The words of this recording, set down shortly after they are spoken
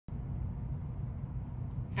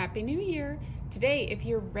Happy New Year! Today, if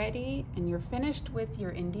you're ready and you're finished with your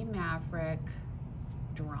Indie Maverick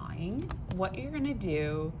drawing, what you're going to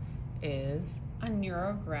do is some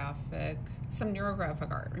neurographic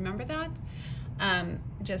art. Remember that?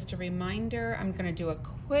 Just a reminder, I'm going to do a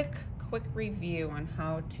quick review on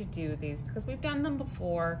how to do these because we've done them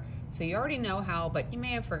before, so you already know how, but you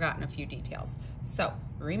may have forgotten a few details. So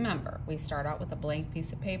remember, we start out with a blank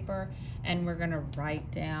piece of paper and we're going to write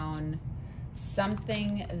down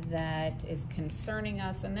something that is concerning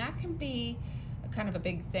us, and that can be kind of a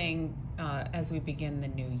big thing as we begin the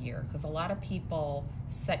new year, because a lot of people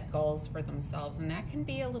set goals for themselves and that can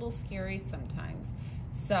be a little scary sometimes.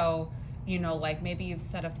 So, you know, like maybe you've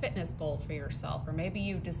set a fitness goal for yourself, or maybe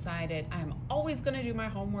you've decided I'm always going to do my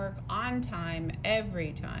homework on time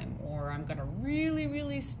every time, or I'm going to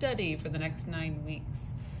really study for the next 9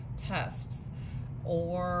 weeks tests,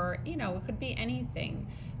 or you know, it could be anything.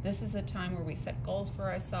 This is a time where we set goals for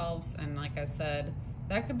ourselves, and like I said,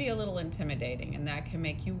 that could be a little intimidating and that can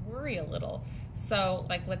make you worry a little. So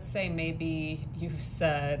like, let's say maybe you've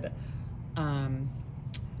said, I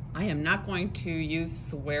am not going to use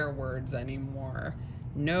swear words anymore,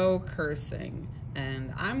 no cursing,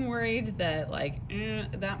 and I'm worried that like,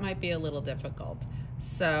 that might be a little difficult.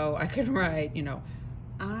 So I could write, you know,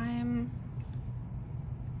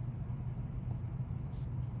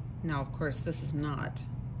 now of course this is not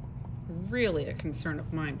really a concern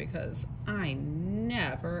of mine because I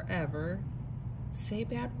never ever say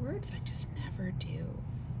bad words. I just never do.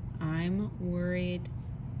 I'm worried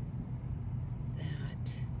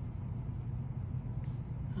that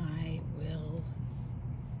I will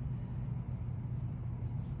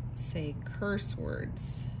say curse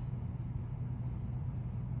words.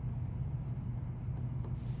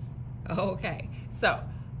 Okay, so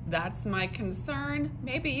that's my concern.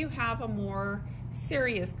 Maybe you have a more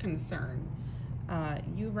serious concern.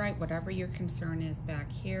 You write whatever your concern is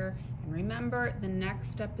back here, and remember, the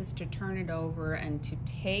next step is to turn it over and to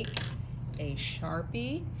take a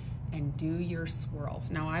Sharpie and do your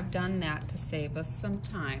swirls. Now I've done that to save us some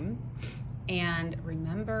time, and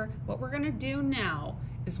remember what we're going to do now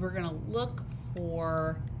is we're going to look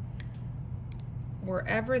for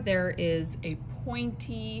wherever there is a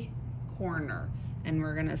pointy corner and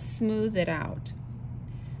we're going to smooth it out.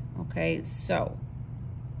 Okay, so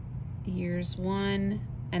here's one,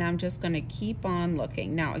 and I'm just going to keep on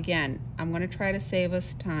looking. Now again, I'm going to try to save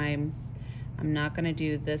us time. I'm not going to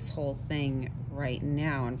do this whole thing right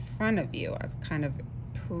now in front of you. I've kind of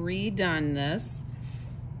pre-done this.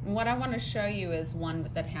 What I want to show you is one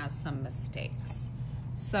that has some mistakes.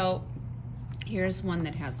 So here's one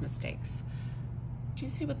that has mistakes. Do you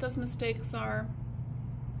see what those mistakes are?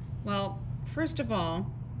 Well, first of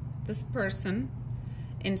all, this person,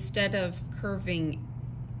 instead of curving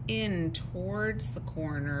in towards the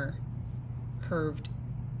corner, curved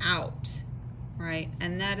out, right?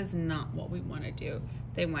 And that is not what we want to do.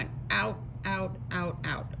 They went out.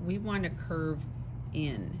 We want to curve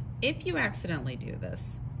in. If you accidentally do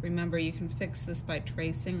this, remember you can fix this by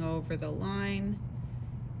tracing over the line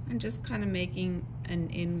and just kind of making an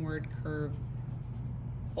inward curve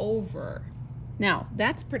over. Now,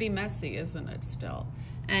 that's pretty messy, isn't it, still?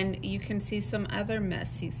 And you can see some other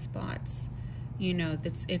messy spots. You know,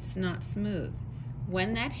 it's not smooth.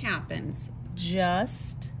 When that happens,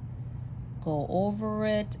 just go over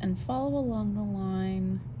it and follow along the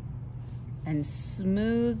line and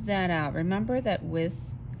smooth that out. Remember that with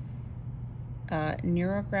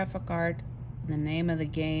Neurographic Art, the name of the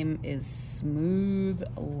game is smooth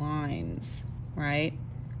lines, right?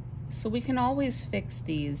 So we can always fix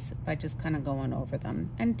these by just kind of going over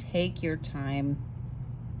them, and take your time.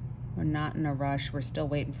 We're not in a rush. We're still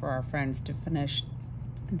waiting for our friends to finish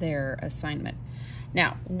their assignment.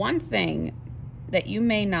 Now, one thing that you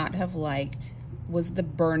may not have liked was the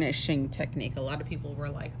burnishing technique. A lot of people were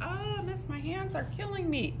like, oh, miss, my hands are killing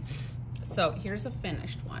me. So here's a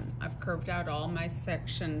finished one. I've curved out all my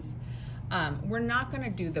sections. We're not going to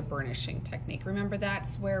do the burnishing technique. Remember,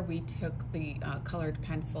 that's where we took the colored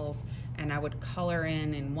pencils and I would color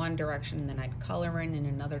in one direction, and then I'd color in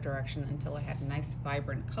another direction until I had nice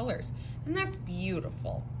vibrant colors, and that's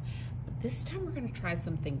beautiful. But this time we're going to try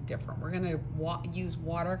something different. We're going to use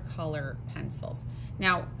watercolor pencils.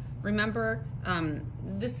 Now remember,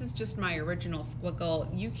 this is just my original squiggle.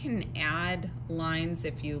 You can add lines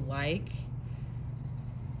if you like,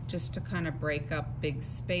 just to kind of break up big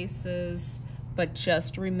spaces, but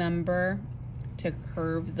just remember to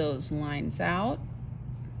curve those lines out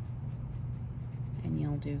and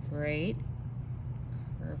you'll do great.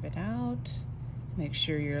 Curve it out, make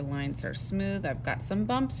sure your lines are smooth. I've got some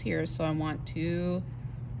bumps here, so I want to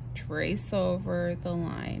trace over the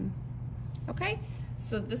line. Okay,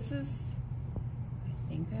 so this is, I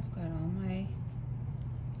think I've got all my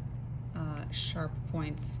sharp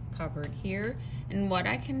points covered here. And what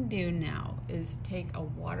I can do now is take a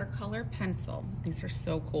watercolor pencil. These are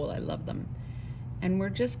so cool, I love them. And we're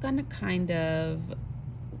just gonna kind of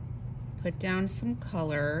put down some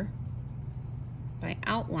color by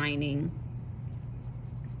outlining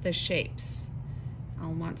the shapes.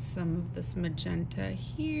 I'll want some of this magenta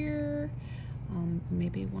here.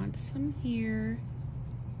 Maybe want some here.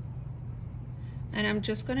 And I'm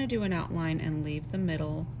just gonna do an outline and leave the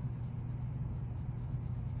middle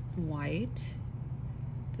white.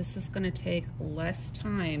 This is gonna take less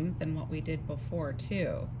time than what we did before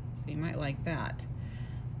too. So you might like that.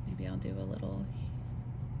 Maybe I'll do a little,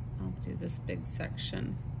 I'll do this big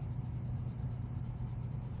section.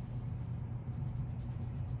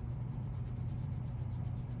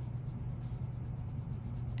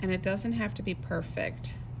 And it doesn't have to be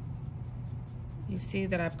perfect. You see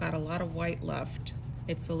that I've got a lot of white left.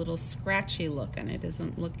 It's a little scratchy looking. It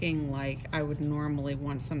isn't looking like I would normally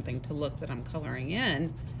want something to look that I'm coloring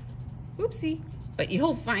in. Oopsie, but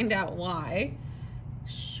you'll find out why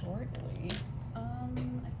shortly. I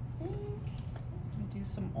think I'll do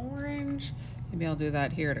some orange. Maybe I'll do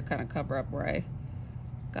that here to kind of cover up where I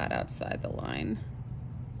got outside the line.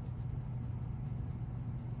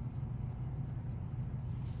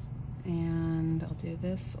 And I'll do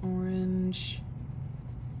this orange.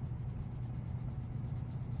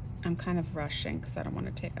 I'm kind of rushing because I don't want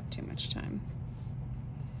to take up too much time.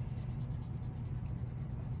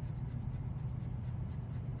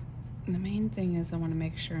 And the main thing is I want to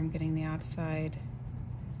make sure I'm getting the outside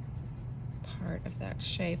part of that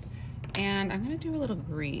shape. And I'm going to do a little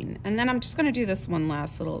green. And then I'm just going to do this one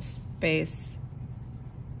last little space,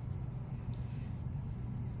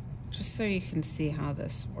 just so you can see how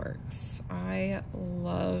this works. I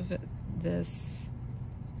love this.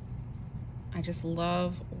 I just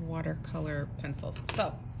love watercolor pencils.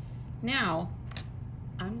 So now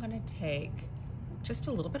I'm gonna take just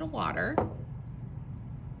a little bit of water.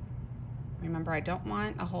 Remember, I don't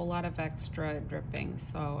want a whole lot of extra dripping,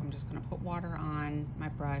 so I'm just gonna put water on my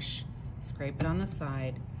brush, scrape it on the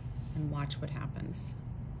side, and watch what happens.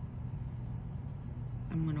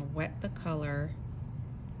 I'm gonna wet the color.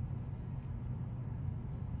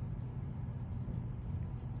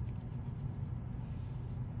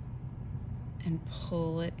 And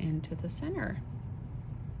pull it into the center.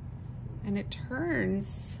 And it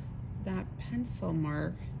turns that pencil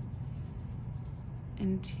mark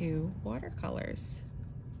into watercolors.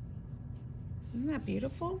 Isn't that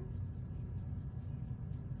beautiful?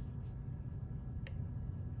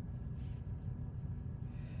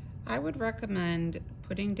 I would recommend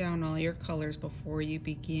putting down all your colors before you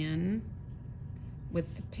begin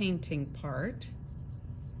with the painting part,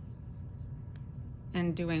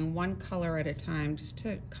 and doing one color at a time just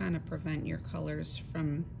to kind of prevent your colors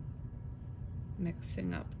from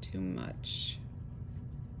mixing up too much.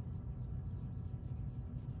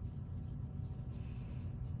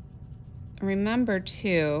 Remember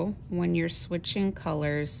too, when you're switching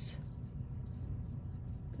colors,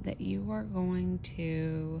 that you are going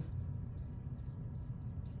to,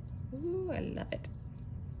 ooh, I love it.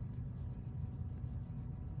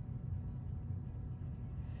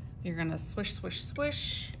 You're gonna swish, swish,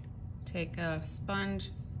 swish, take a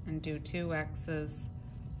sponge and do 2 X's,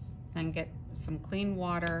 then get some clean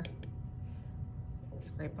water,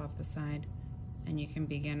 scrape off the side, and you can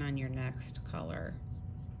begin on your next color.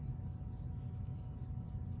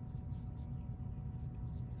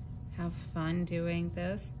 Have fun doing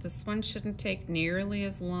this. This one shouldn't take nearly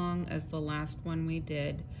as long as the last one we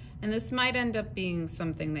did. And this might end up being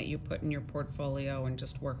something that you put in your portfolio and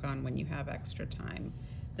just work on when you have extra time.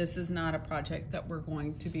 This is not a project that we're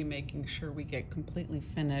going to be making sure we get completely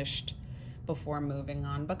finished before moving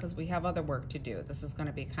on, because we have other work to do. This is going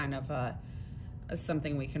to be kind of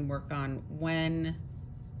something we can work on when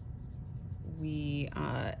we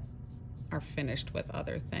are finished with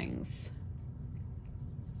other things.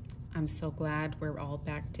 I'm so glad we're all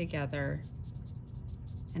back together,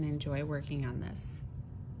 and enjoy working on this.